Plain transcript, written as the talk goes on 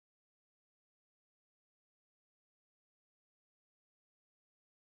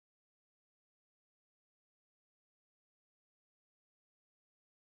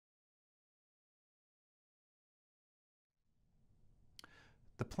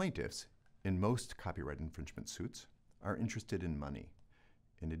The plaintiffs, in most copyright infringement suits, are interested in money,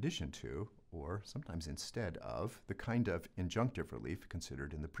 in addition to, or sometimes instead of, the kind of injunctive relief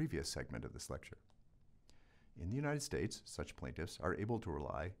considered in the previous segment of this lecture. In the United States, such plaintiffs are able to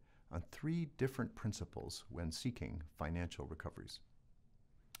rely on three different principles when seeking financial recoveries.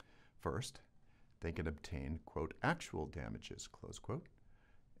 First, they can obtain, quote, actual damages, close quote.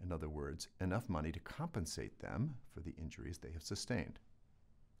 In other words, enough money to compensate them for the injuries they have sustained.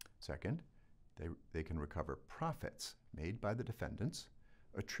 Second, they can recover profits made by the defendants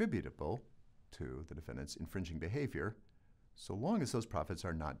attributable to the defendant's infringing behavior, so long as those profits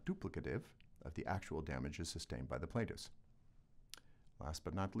are not duplicative of the actual damages sustained by the plaintiffs. Last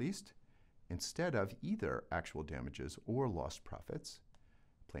but not least, instead of either actual damages or lost profits,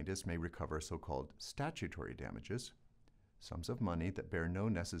 plaintiffs may recover so-called statutory damages, sums of money that bear no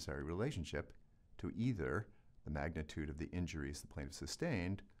necessary relationship to either the magnitude of the injuries the plaintiff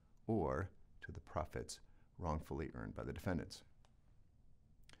sustained or to the profits wrongfully earned by the defendants.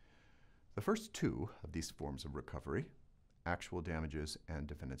 The first two of these forms of recovery, actual damages and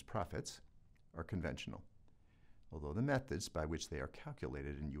defendant's profits, are conventional. Although the methods by which they are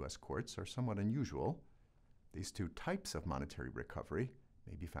calculated in U.S. courts are somewhat unusual, these two types of monetary recovery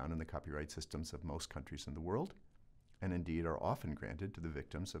may be found in the copyright systems of most countries in the world, and indeed are often granted to the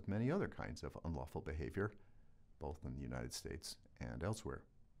victims of many other kinds of unlawful behavior, both in the United States and elsewhere.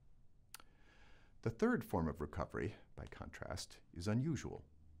 The third form of recovery, by contrast, is unusual.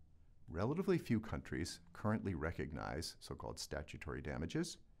 Relatively few countries currently recognize so-called statutory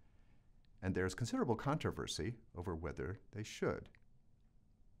damages, and there is considerable controversy over whether they should.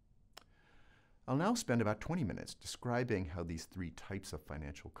 I'll now spend about 20 minutes describing how these three types of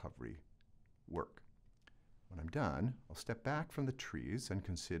financial recovery work. When I'm done, I'll step back from the trees and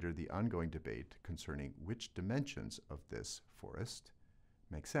consider the ongoing debate concerning which dimensions of this forest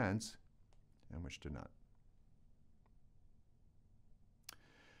make sense and which do not.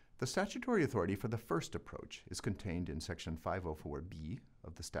 The statutory authority for the first approach is contained in Section 504B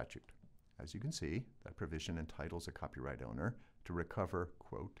of the statute. As you can see, that provision entitles a copyright owner to recover,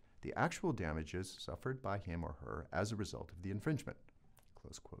 quote, the actual damages suffered by him or her as a result of the infringement,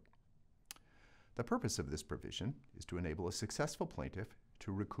 close quote. The purpose of this provision is to enable a successful plaintiff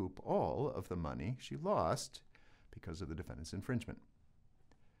to recoup all of the money she lost because of the defendant's infringement.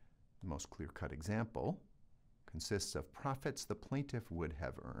 The most clear-cut example consists of profits the plaintiff would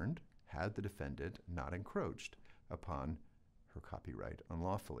have earned had the defendant not encroached upon her copyright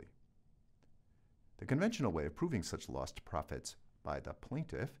unlawfully. The conventional way of proving such lost profits by the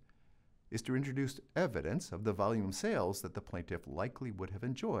plaintiff is to introduce evidence of the volume of sales that the plaintiff likely would have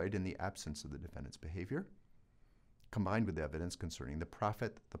enjoyed in the absence of the defendant's behavior, combined with evidence concerning the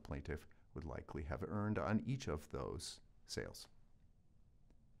profit the plaintiff would likely have earned on each of those sales.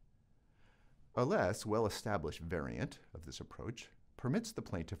 A less well-established variant of this approach permits the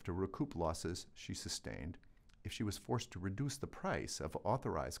plaintiff to recoup losses she sustained if she was forced to reduce the price of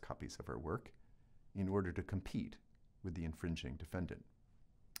authorized copies of her work in order to compete with the infringing defendant.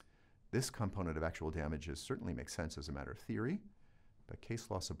 This component of actual damages certainly makes sense as a matter of theory, but case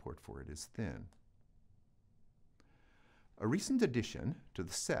law support for it is thin. A recent addition to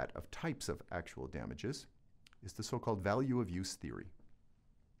the set of types of actual damages is the so-called value of use theory.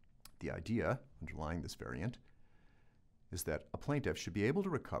 The idea underlying this variant is that a plaintiff should be able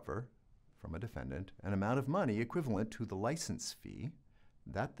to recover from a defendant an amount of money equivalent to the license fee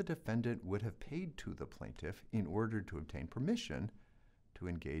that the defendant would have paid to the plaintiff in order to obtain permission to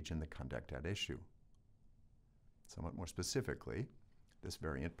engage in the conduct at issue. Somewhat more specifically, this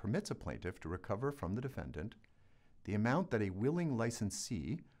variant permits a plaintiff to recover from the defendant the amount that a willing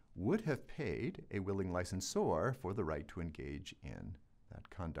licensee would have paid a willing licensor for the right to engage in that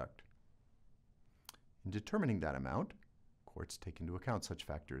conduct. In determining that amount, courts take into account such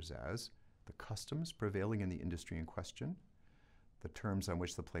factors as the customs prevailing in the industry in question, the terms on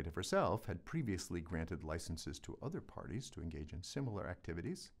which the plaintiff herself had previously granted licenses to other parties to engage in similar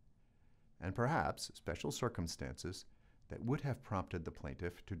activities, and perhaps special circumstances that would have prompted the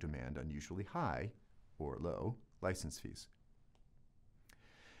plaintiff to demand unusually high or low license fees.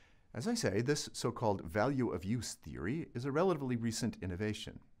 As I say, this so-called value of use theory is a relatively recent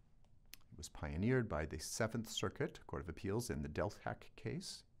innovation. It was pioneered by the Seventh Circuit Court of Appeals in the Delhack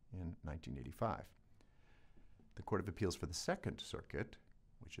case in 1985. The Court of Appeals for the Second Circuit,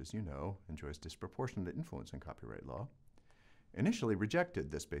 which, as you know, enjoys disproportionate influence in copyright law, initially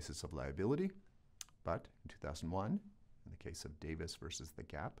rejected this basis of liability, but in 2001, in the case of Davis versus The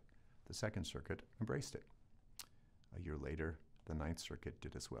Gap, the Second Circuit embraced it. A year later, the Ninth Circuit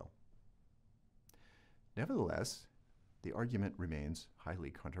did as well. Nevertheless, the argument remains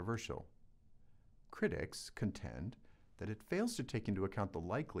highly controversial. Critics contend that it fails to take into account the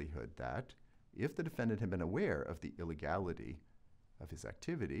likelihood that, if the defendant had been aware of the illegality of his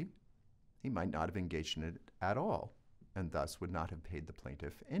activity, he might not have engaged in it at all, and thus would not have paid the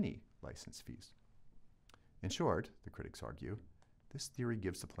plaintiff any license fees. In short, the critics argue, this theory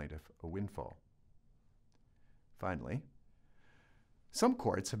gives the plaintiff a windfall. Finally, some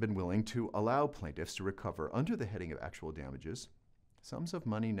courts have been willing to allow plaintiffs to recover under the heading of actual damages sums of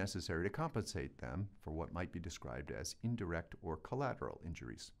money necessary to compensate them for what might be described as indirect or collateral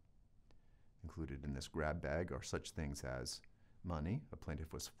injuries. Included in this grab bag are such things as money a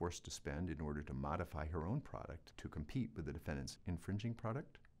plaintiff was forced to spend in order to modify her own product to compete with the defendant's infringing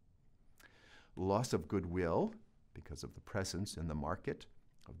product, loss of goodwill because of the presence in the market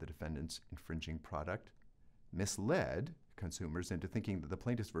of the defendant's infringing product, misled consumers into thinking that the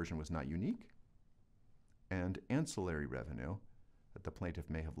plaintiff's version was not unique, and ancillary revenue that the plaintiff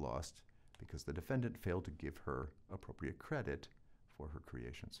may have lost because the defendant failed to give her appropriate credit for her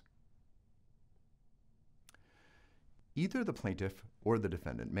creations. Either the plaintiff or the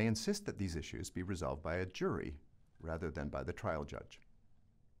defendant may insist that these issues be resolved by a jury rather than by the trial judge.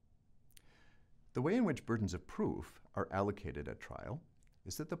 The way in which burdens of proof are allocated at trial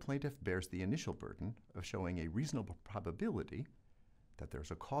is that the plaintiff bears the initial burden of showing a reasonable probability that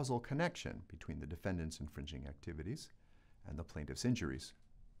there's a causal connection between the defendant's infringing activities and the plaintiff's injuries.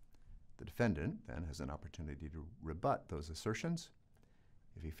 The defendant then has an opportunity to rebut those assertions.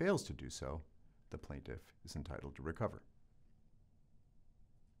 If he fails to do so, the plaintiff is entitled to recover.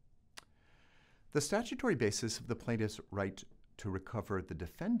 The statutory basis of the plaintiff's right to recover the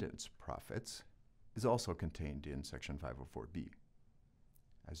defendant's profits is also contained in Section 504B.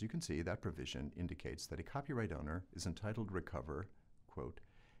 As you can see, that provision indicates that a copyright owner is entitled to recover, quote,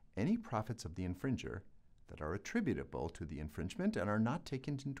 any profits of the infringer that are attributable to the infringement and are not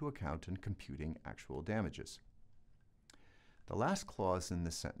taken into account in computing actual damages. The last clause in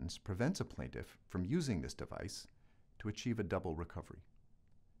this sentence prevents a plaintiff from using this device to achieve a double recovery.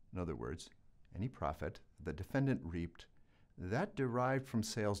 In other words, any profit the defendant reaped that derived from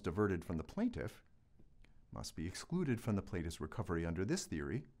sales diverted from the plaintiff must be excluded from the plaintiff's recovery under this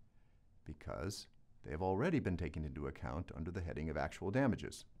theory because they have already been taken into account under the heading of actual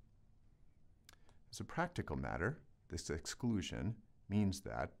damages. As a practical matter, this exclusion means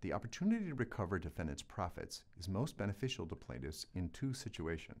that the opportunity to recover defendant's profits is most beneficial to plaintiffs in two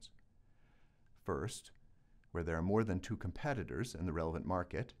situations. First, where there are more than two competitors in the relevant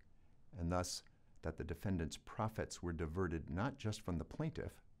market, and thus that the defendant's profits were diverted not just from the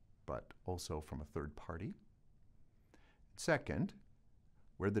plaintiff, but also from a third party. Second,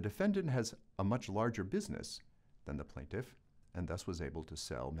 where the defendant has a much larger business than the plaintiff, and thus was able to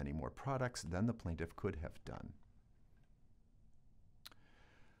sell many more products than the plaintiff could have done.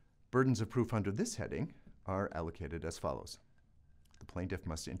 Burdens of proof under this heading are allocated as follows. The plaintiff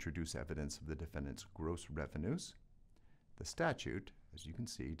must introduce evidence of the defendant's gross revenues. The statute, as you can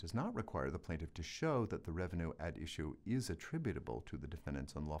see, does not require the plaintiff to show that the revenue at issue is attributable to the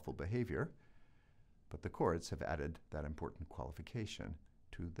defendant's unlawful behavior, but the courts have added that important qualification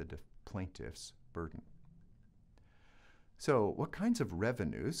to the plaintiff's burden. So, what kinds of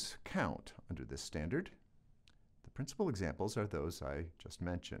revenues count under this standard? The principal examples are those I just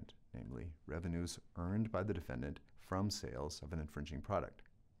mentioned, namely revenues earned by the defendant from sales of an infringing product.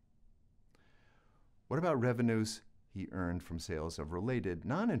 What about revenues he earned from sales of related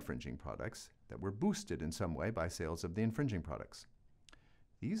non-infringing products that were boosted in some way by sales of the infringing products?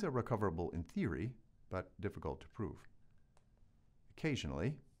 These are recoverable in theory, but difficult to prove.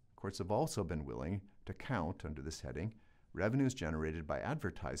 Occasionally, courts have also been willing to count under this heading revenues generated by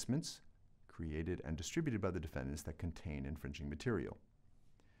advertisements created and distributed by the defendants that contain infringing material.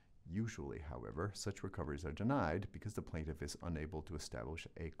 Usually, however, such recoveries are denied because the plaintiff is unable to establish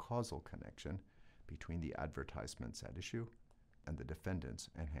a causal connection between the advertisements at issue and the defendant's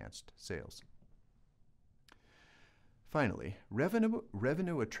enhanced sales. Finally,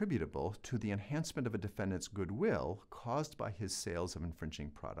 revenue attributable to the enhancement of a defendant's goodwill caused by his sales of infringing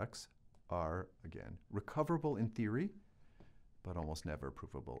products are, again, recoverable in theory, but almost never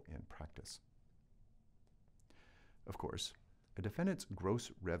provable in practice. Of course, a defendant's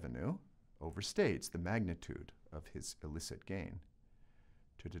gross revenue overstates the magnitude of his illicit gain.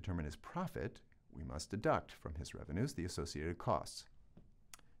 To determine his profit, we must deduct from his revenues the associated costs.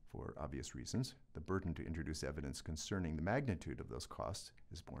 For obvious reasons, the burden to introduce evidence concerning the magnitude of those costs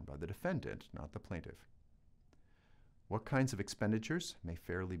is borne by the defendant, not the plaintiff. What kinds of expenditures may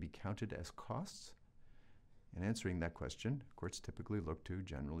fairly be counted as costs? In answering that question, courts typically look to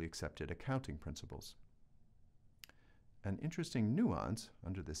generally accepted accounting principles. An interesting nuance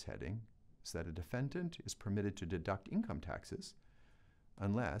under this heading is that a defendant is permitted to deduct income taxes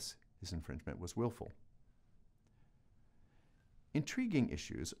unless his infringement was willful. Intriguing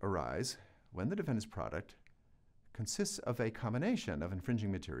issues arise when the defendant's product consists of a combination of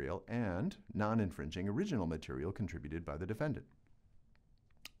infringing material and non-infringing original material contributed by the defendant.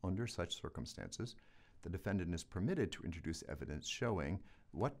 Under such circumstances, the defendant is permitted to introduce evidence showing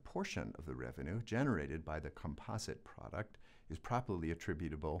what portion of the revenue generated by the composite product is properly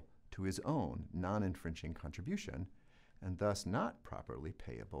attributable to his own non-infringing contribution and thus not properly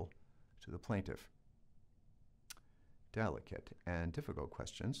payable to the plaintiff. Delicate and difficult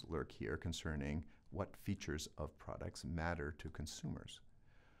questions lurk here concerning what features of products matter to consumers.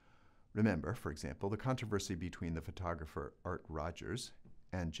 Remember, for example, the controversy between the photographer Art Rogers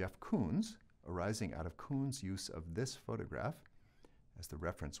and Jeff Koons, arising out of Koons' use of this photograph as the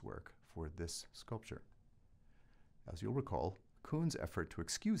reference work for this sculpture. As you'll recall, Koons' effort to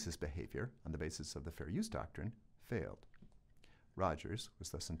excuse his behavior on the basis of the fair use doctrine failed. Rogers was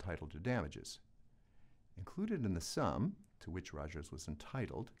thus entitled to damages. Included in the sum to which Rogers was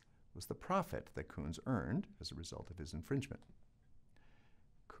entitled was the profit that Koons earned as a result of his infringement.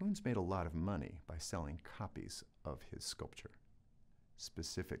 Koons made a lot of money by selling copies of his sculpture.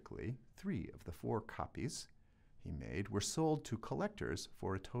 Specifically, 3 of the 4 copies he made were sold to collectors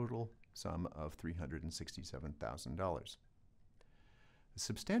for a total sum of $367,000. A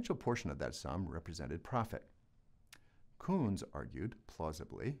substantial portion of that sum represented profit. Koons argued,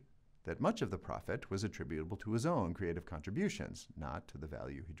 plausibly, that much of the profit was attributable to his own creative contributions, not to the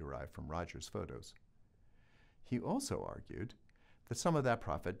value he derived from Rogers' photos. He also argued that some of that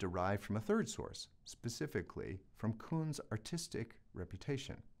profit derived from a third source, specifically from Koons' artistic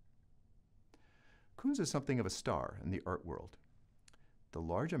reputation. Koons is something of a star in the art world. The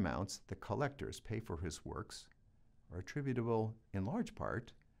large amounts that collectors pay for his works are attributable in large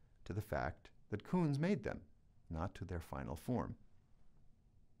part to the fact that Koons made them, not to their final form.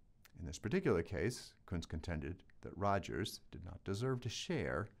 In this particular case, Koons contended that Rogers did not deserve to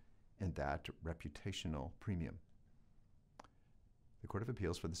share in that reputational premium. The Court of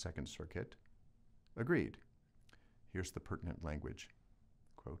Appeals for the Second Circuit agreed. Here's the pertinent language.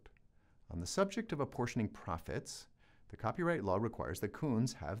 Quote, "On the subject of apportioning profits, the copyright law requires that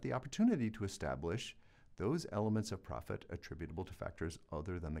Koons have the opportunity to establish those elements of profit attributable to factors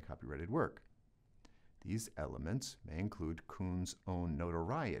other than the copyrighted work. These elements may include Koons' own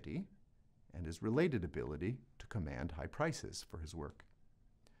notoriety and his related ability to command high prices for his work.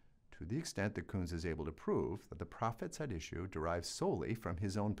 To the extent that Koons is able to prove that the profits at issue derive solely from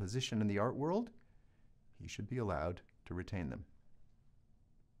his own position in the art world, he should be allowed to retain them."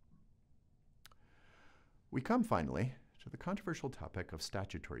 We come finally to the controversial topic of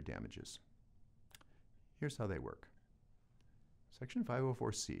statutory damages. Here's how they work. Section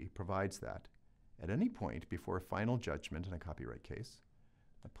 504C provides that at any point before a final judgment in a copyright case,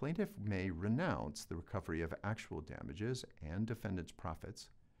 a plaintiff may renounce the recovery of actual damages and defendant's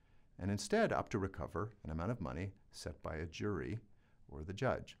profits and instead opt to recover an amount of money set by a jury or the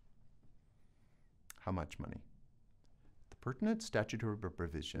judge. How much money? The pertinent statutory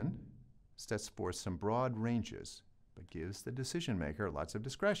provision sets forth some broad ranges, but gives the decision maker lots of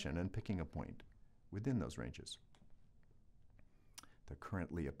discretion in picking a point within those ranges. The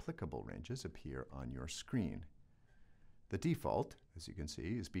currently applicable ranges appear on your screen. The default, as you can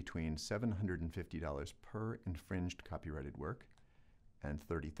see, is between $750 per infringed copyrighted work and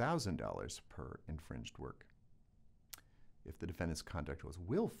 $30,000 per infringed work. If the defendant's conduct was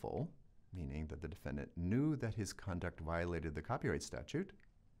willful, meaning that the defendant knew that his conduct violated the copyright statute,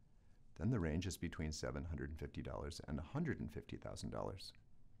 then the range is between $750 and $150,000.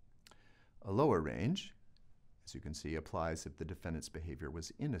 A lower range, as you can see, applies if the defendant's behavior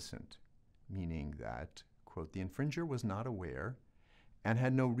was innocent, meaning that, quote, "the infringer was not aware and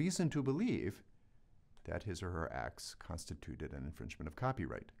had no reason to believe that his or her acts constituted an infringement of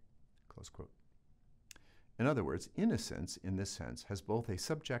copyright," close quote. In other words, innocence in this sense has both a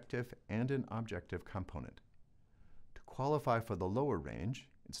subjective and an objective component. To qualify for the lower range,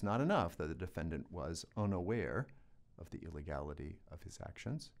 it's not enough that the defendant was unaware of the illegality of his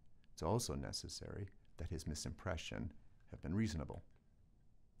actions. It's also necessary that his misimpression have been reasonable.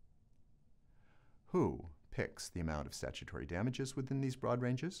 Who picks the amount of statutory damages within these broad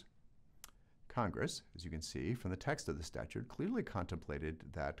ranges? Congress, as you can see from the text of the statute, clearly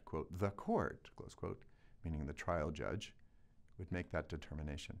contemplated that, quote, "the court," close quote, meaning the trial judge, would make that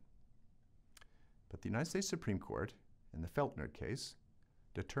determination. But the United States Supreme Court, in the Feltner case,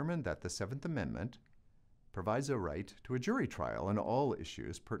 determined that the Seventh Amendment provides a right to a jury trial on all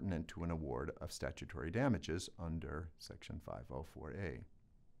issues pertinent to an award of statutory damages under Section 504A,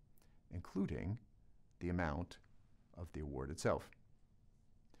 including the amount of the award itself.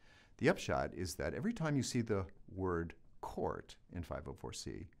 The upshot is that every time you see the word court in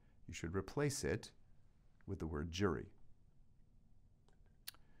 504C, you should replace it with the word jury.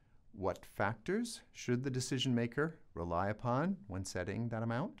 What factors should the decision maker rely upon when setting that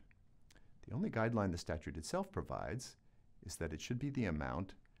amount? The only guideline the statute itself provides is that it should be the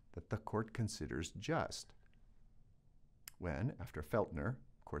amount that the court considers just. When, after Feltner,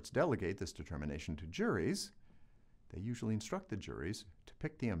 courts delegate this determination to juries, they usually instruct the juries to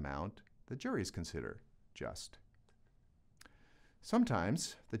pick the amount the juries consider just.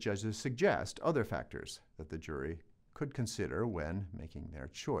 Sometimes the judges suggest other factors that the jury could consider when making their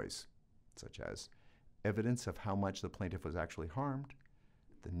choice, such as evidence of how much the plaintiff was actually harmed,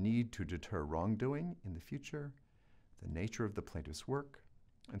 the need to deter wrongdoing in the future, the nature of the plaintiff's work,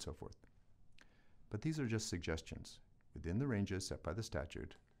 and so forth. But these are just suggestions. Within the ranges set by the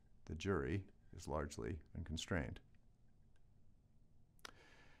statute, the jury is largely unconstrained.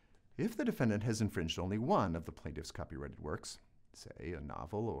 If the defendant has infringed only one of the plaintiff's copyrighted works, say a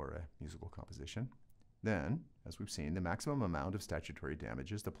novel or a musical composition, then, as we've seen, the maximum amount of statutory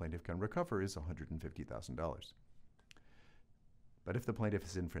damages the plaintiff can recover is $150,000. But if the plaintiff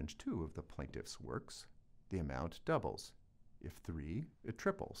has infringed two of the plaintiff's works, the amount doubles. If three, it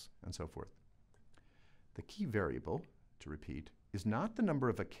triples, and so forth. The key variable, to repeat, is not the number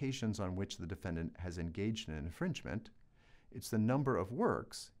of occasions on which the defendant has engaged in an infringement, it's the number of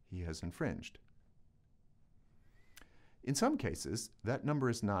works he has infringed. In some cases, that number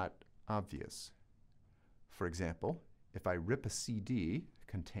is not obvious. For example, if I rip a CD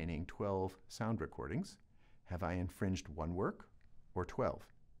containing 12 sound recordings, have I infringed one work or 12?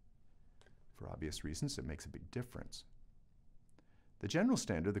 For obvious reasons, it makes a big difference. The general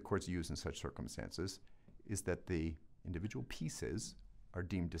standard the courts use in such circumstances is that the individual pieces are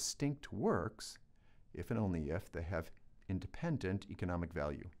deemed distinct works if and only if they have independent economic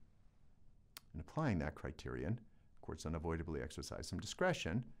value. In applying that criterion, courts unavoidably exercise some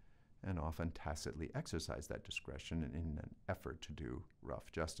discretion and often tacitly exercise that discretion in an effort to do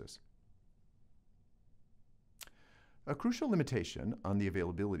rough justice. A crucial limitation on the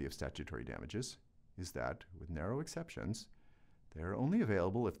availability of statutory damages is that, with narrow exceptions, they are only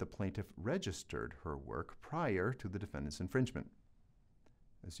available if the plaintiff registered her work prior to the defendant's infringement.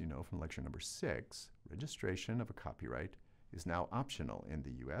 As you know from lecture number 6, registration of a copyright is now optional in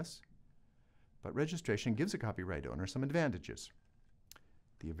the US, but registration gives a copyright owner some advantages.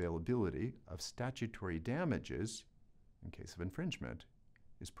 The availability of statutory damages in case of infringement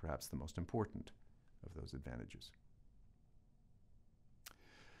is perhaps the most important of those advantages.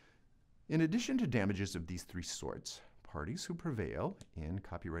 In addition to damages of these three sorts, parties who prevail in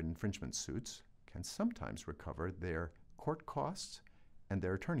copyright infringement suits can sometimes recover their court costs and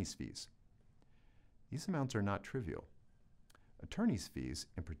their attorney's fees. These amounts are not trivial. Attorney's fees,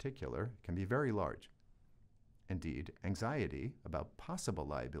 in particular, can be very large. Indeed, anxiety about possible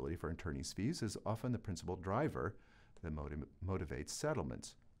liability for attorney's fees is often the principal driver that motivates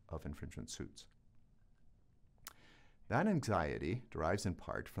settlements of infringement suits. That anxiety derives in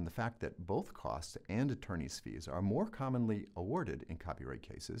part from the fact that both costs and attorney's fees are more commonly awarded in copyright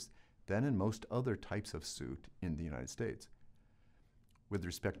cases than in most other types of suit in the United States. With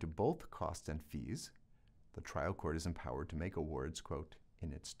respect to both costs and fees, the trial court is empowered to make awards, quote,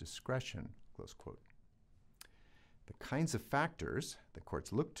 in its discretion, close quote. The kinds of factors the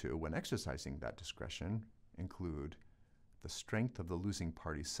courts look to when exercising that discretion include the strength of the losing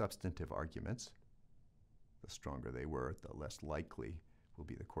party's substantive arguments. The stronger they were, the less likely will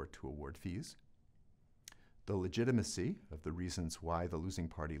be the court to award fees. The legitimacy of the reasons why the losing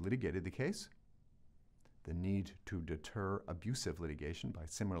party litigated the case. The need to deter abusive litigation by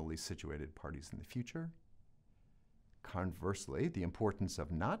similarly situated parties in the future. Conversely, the importance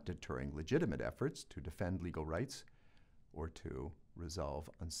of not deterring legitimate efforts to defend legal rights or to resolve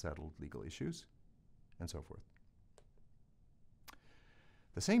unsettled legal issues, and so forth.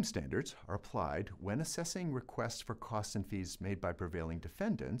 The same standards are applied when assessing requests for costs and fees made by prevailing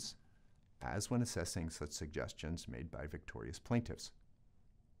defendants as when assessing such suggestions made by victorious plaintiffs.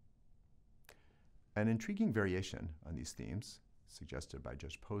 An intriguing variation on these themes, suggested by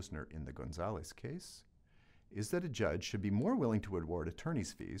Judge Posner in the Gonzalez case, is that a judge should be more willing to award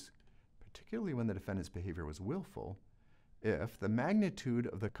attorney's fees, particularly when the defendant's behavior was willful, if the magnitude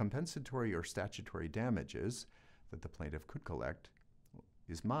of the compensatory or statutory damages that the plaintiff could collect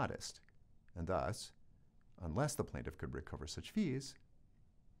is modest, and thus, unless the plaintiff could recover such fees,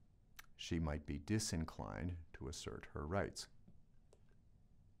 she might be disinclined to assert her rights.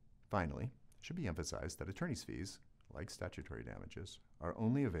 Finally, it should be emphasized that attorney's fees, like statutory damages, are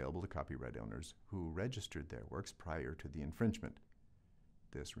only available to copyright owners who registered their works prior to the infringement.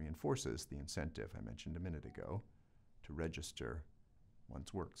 This reinforces the incentive I mentioned a minute ago to register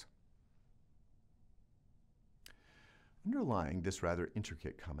one's works. Underlying this rather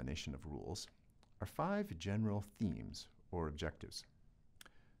intricate combination of rules are 5 general themes or objectives.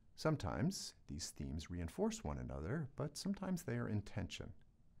 Sometimes these themes reinforce one another, but sometimes they are in tension.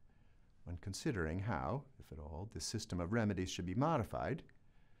 When considering how, if at all, the system of remedies should be modified,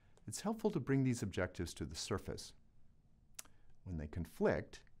 it's helpful to bring these objectives to the surface. When they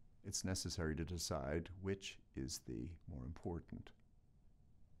conflict, it's necessary to decide which is the more important.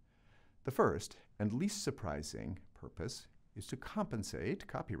 The first and least surprising purpose is to compensate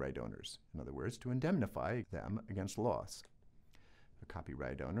copyright owners, in other words, to indemnify them against loss. A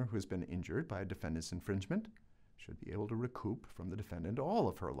copyright owner who has been injured by a defendant's infringement should be able to recoup from the defendant all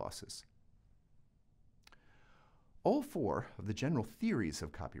of her losses. All 4 of the general theories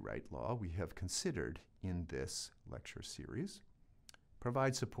of copyright law we have considered in this lecture series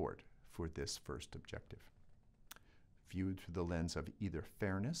provide support for this first objective. Viewed through the lens of either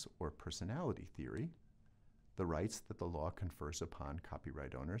fairness or personality theory, the rights that the law confers upon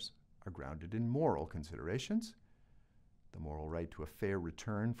copyright owners are grounded in moral considerations: the moral right to a fair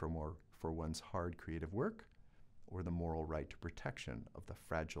return for one's hard creative work, or the moral right to protection of the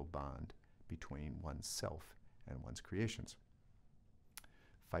fragile bond between oneself and one's creations.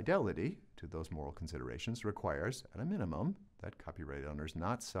 Fidelity to those moral considerations requires, at a minimum, that copyright owners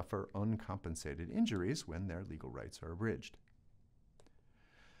not suffer uncompensated injuries when their legal rights are abridged.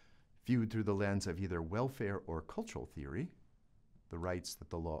 Viewed through the lens of either welfare or cultural theory, the rights that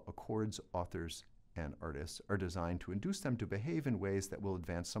the law accords authors and artists are designed to induce them to behave in ways that will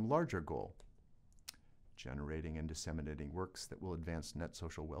advance some larger goal: generating and disseminating works that will advance net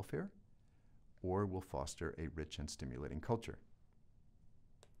social welfare or will foster a rich and stimulating culture.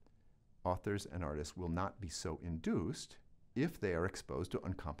 Authors and artists will not be so induced if they are exposed to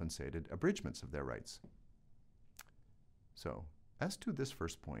uncompensated abridgments of their rights. So, as to this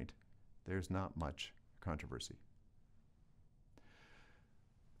first point, there's not much controversy.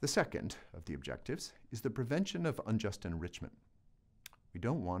 The second of the objectives is the prevention of unjust enrichment. We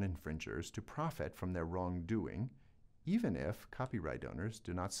don't want infringers to profit from their wrongdoing, even if copyright owners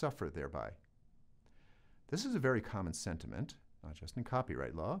do not suffer thereby. This is a very common sentiment, not just in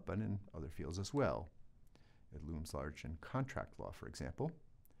copyright law, but in other fields as well. It looms large in contract law, for example.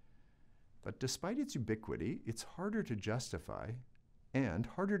 But despite its ubiquity, it's harder to justify and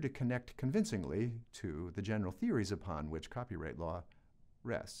harder to connect convincingly to the general theories upon which copyright law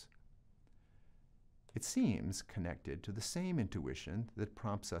rests. It seems connected to the same intuition that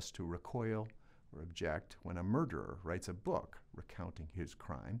prompts us to recoil or object when a murderer writes a book recounting his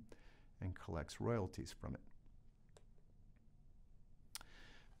crime and collects royalties from it.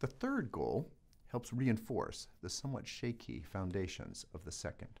 The third goal helps reinforce the somewhat shaky foundations of the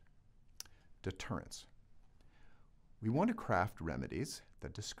second: deterrence. We want to craft remedies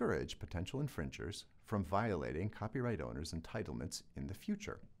that discourage potential infringers from violating copyright owners' entitlements in the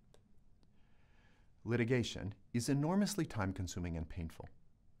future. Litigation is enormously time-consuming and painful.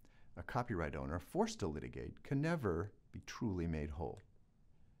 A copyright owner forced to litigate can never be truly made whole.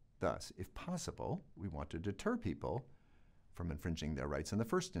 Thus, if possible, we want to deter people from infringing their rights in the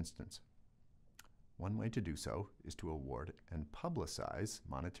first instance. One way to do so is to award and publicize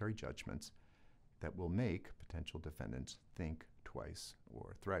monetary judgments that will make potential defendants think twice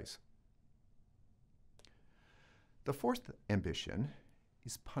or thrice. The fourth ambition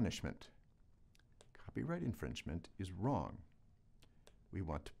is punishment. Copyright infringement is wrong. We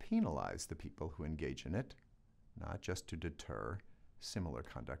want to penalize the people who engage in it, not just to deter similar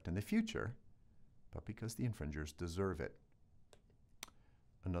conduct in the future, but because the infringers deserve it.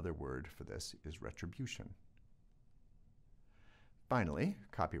 Another word for this is retribution. Finally,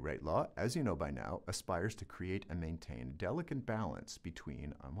 copyright law, as you know by now, aspires to create and maintain a delicate balance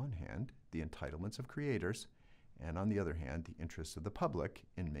between, on one hand, the entitlements of creators, and on the other hand, the interests of the public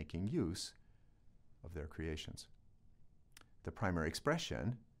in making use of their creations. The primary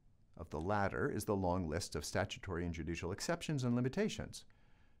expression of the latter is the long list of statutory and judicial exceptions and limitations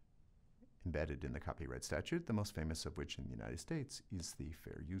embedded in the copyright statute, the most famous of which in the United States is the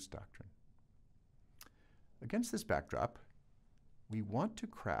fair use doctrine. Against this backdrop, we want to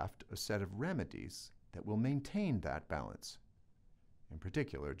craft a set of remedies that will maintain that balance. In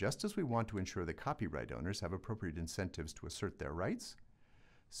particular, just as we want to ensure that copyright owners have appropriate incentives to assert their rights,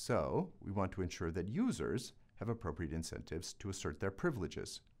 so we want to ensure that users have appropriate incentives to assert their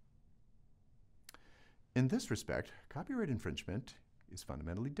privileges. In this respect, copyright infringement is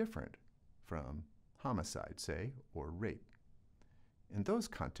fundamentally different from homicide, say, or rape. In those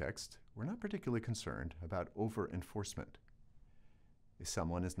contexts, we're not particularly concerned about over-enforcement. If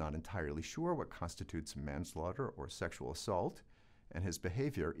someone is not entirely sure what constitutes manslaughter or sexual assault, and his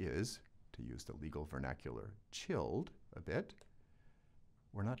behavior is, to use the legal vernacular, chilled a bit,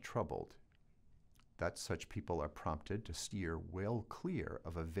 we're not troubled. That such people are prompted to steer well clear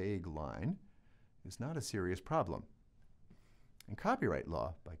of a vague line is not a serious problem. In copyright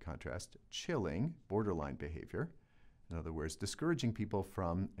law, by contrast, chilling borderline behavior, in other words, discouraging people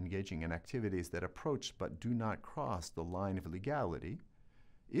from engaging in activities that approach but do not cross the line of legality,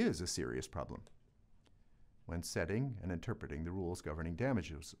 is a serious problem. When setting and interpreting the rules governing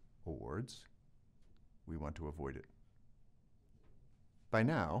damages awards, we want to avoid it. By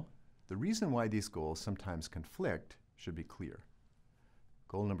now, the reason why these goals sometimes conflict should be clear.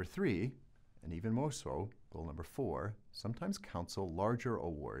 Goal number 3, and even more so, goal number 4, sometimes counsel larger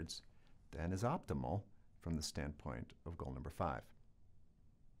awards than is optimal from the standpoint of goal number 5.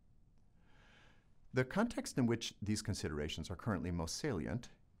 The context in which these considerations are currently most salient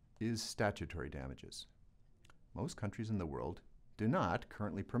is statutory damages. Most countries in the world do not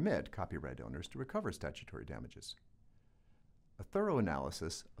currently permit copyright owners to recover statutory damages. A thorough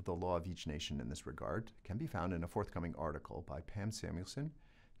analysis of the law of each nation in this regard can be found in a forthcoming article by Pam Samuelson,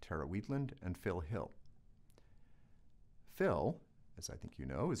 Tara Wheatland, and Phil Hill. Phil, as I think you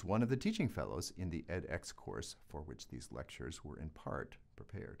know, is one of the teaching fellows in the edX course for which these lectures were in part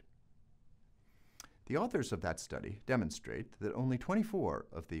prepared. The authors of that study demonstrate that only 24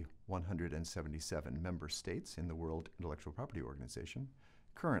 of the 177 member states in the World Intellectual Property Organization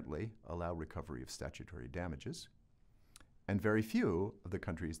currently allow recovery of statutory damages, and very few of the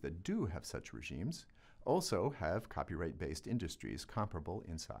countries that do have such regimes also have copyright-based industries comparable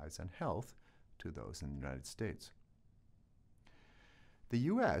in size and health to those in the United States. The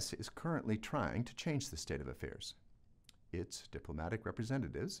U.S. is currently trying to change the state of affairs. Its diplomatic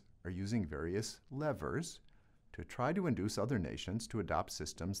representatives are using various levers to try to induce other nations to adopt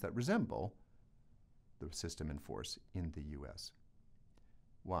systems that resemble the system in force in the U.S.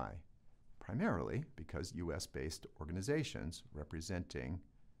 Why? Primarily because U.S.-based organizations representing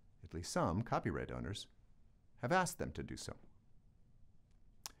at least some copyright owners have asked them to do so.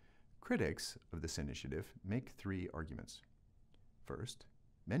 Critics of this initiative make 3 arguments. First,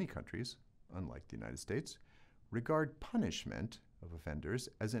 many countries, unlike the United States, regard punishment of offenders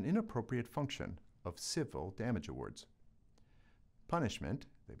as an inappropriate function of civil damage awards. Punishment,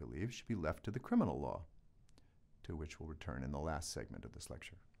 they believe, should be left to the criminal law, to which we'll return in the last segment of this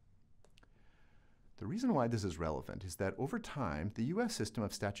lecture. The reason why this is relevant is that over time, the U.S. system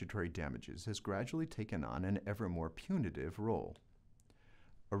of statutory damages has gradually taken on an ever more punitive role.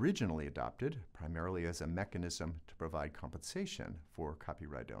 Originally adopted primarily as a mechanism to provide compensation for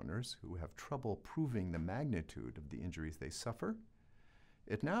copyright owners who have trouble proving the magnitude of the injuries they suffer,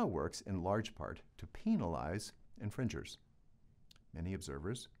 it now works in large part to penalize infringers. Many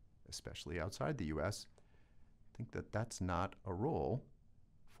observers, especially outside the U.S., think that that's not a role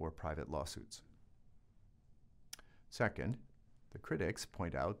for private lawsuits. Second, the critics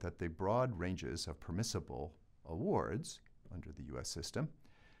point out that the broad ranges of permissible awards under the U.S. system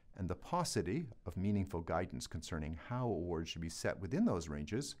and the paucity of meaningful guidance concerning how awards should be set within those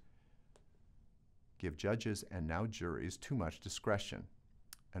ranges give judges and now juries too much discretion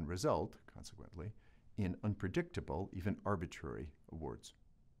and result, consequently, in unpredictable, even arbitrary awards.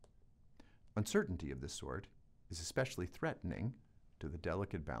 Uncertainty of this sort is especially threatening to the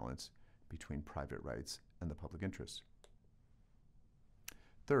delicate balance between private rights and the public interest.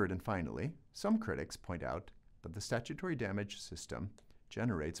 Third and finally, some critics point out that the statutory damage system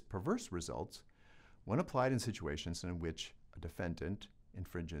generates perverse results when applied in situations in which a defendant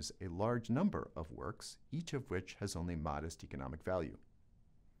infringes a large number of works, each of which has only modest economic value.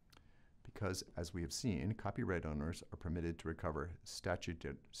 Because, as we have seen, copyright owners are permitted to recover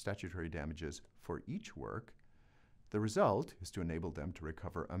statutory damages for each work, the result is to enable them to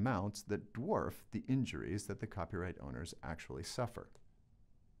recover amounts that dwarf the injuries that the copyright owners actually suffer.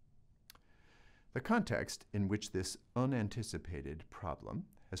 The context in which this unanticipated problem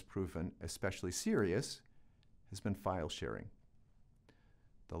has proven especially serious has been file sharing.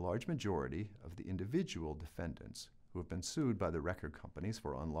 The large majority of the individual defendants who have been sued by the record companies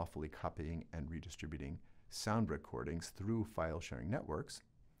for unlawfully copying and redistributing sound recordings through file sharing networks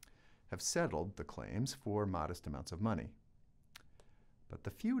have settled the claims for modest amounts of money. But the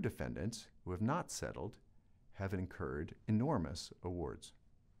few defendants who have not settled have incurred enormous awards.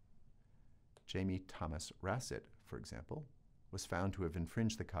 Jamie Thomas Rassett, for example, was found to have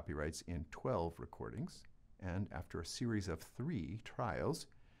infringed the copyrights in 12 recordings, and after a series of 3 trials,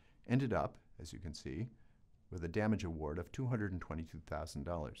 ended up, as you can see, with a damage award of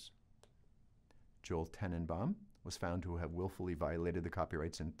 $222,000. Joel Tenenbaum was found to have willfully violated the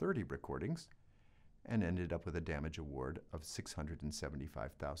copyrights in 30 recordings and ended up with a damage award of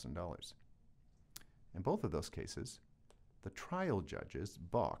 $675,000. In both of those cases, the trial judges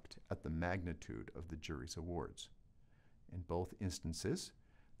balked at the magnitude of the jury's awards. In both instances,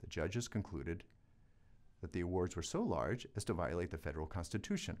 the judges concluded that the awards were so large as to violate the federal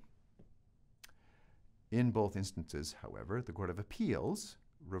Constitution. In both instances, however, the Court of Appeals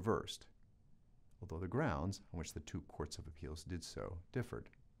reversed, although the grounds on which the 2 courts of appeals did so differed.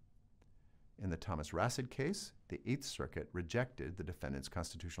 In the Thomas Rassid case, the Eighth Circuit rejected the defendant's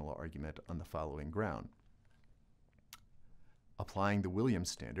constitutional argument on the following ground. Applying the Williams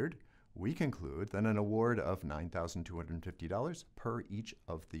standard, we conclude that an award of $9,250 per each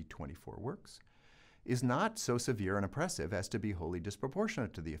of the 24 works is not so severe and oppressive as to be wholly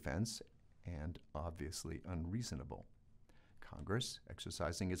disproportionate to the offense and obviously unreasonable. Congress,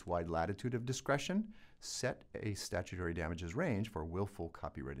 exercising its wide latitude of discretion, set a statutory damages range for willful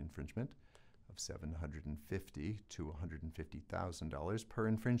copyright infringement of $750,000 to $150,000 per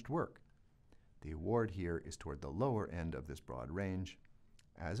infringed work. The award here is toward the lower end of this broad range.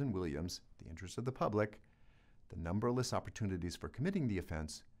 As in Williams, the interest of the public, the numberless opportunities for committing the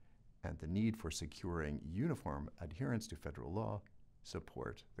offense, and the need for securing uniform adherence to federal law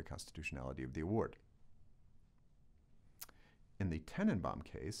support the constitutionality of the award. In the Tenenbaum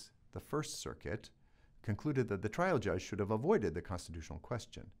case, the First Circuit concluded that the trial judge should have avoided the constitutional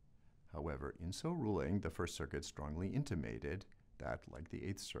question. However, in so ruling, the First Circuit strongly intimated that, like the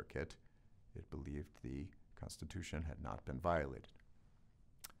Eighth Circuit, it believed the Constitution had not been violated.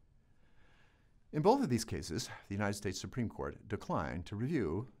 In both of these cases, the United States Supreme Court declined to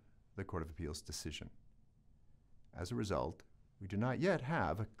review the Court of Appeals decision. As a result, we do not yet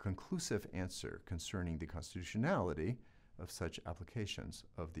have a conclusive answer concerning the constitutionality of such applications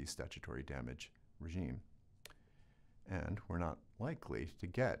of the statutory damage regime. And we're not likely to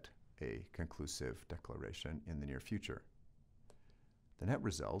get a conclusive declaration in the near future. The net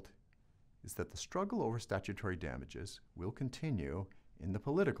result is that the struggle over statutory damages will continue in the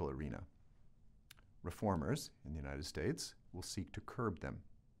political arena. Reformers in the United States will seek to curb them.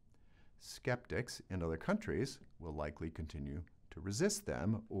 Skeptics in other countries will likely continue to resist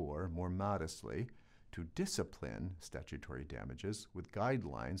them or, more modestly, to discipline statutory damages with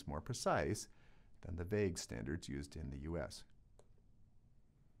guidelines more precise than the vague standards used in the U.S.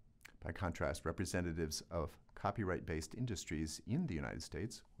 By contrast, representatives of copyright-based industries in the United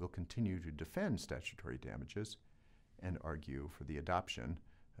States will continue to defend statutory damages and argue for the adoption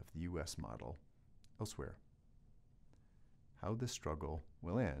of the U.S. model elsewhere. How this struggle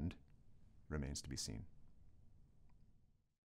will end remains to be seen.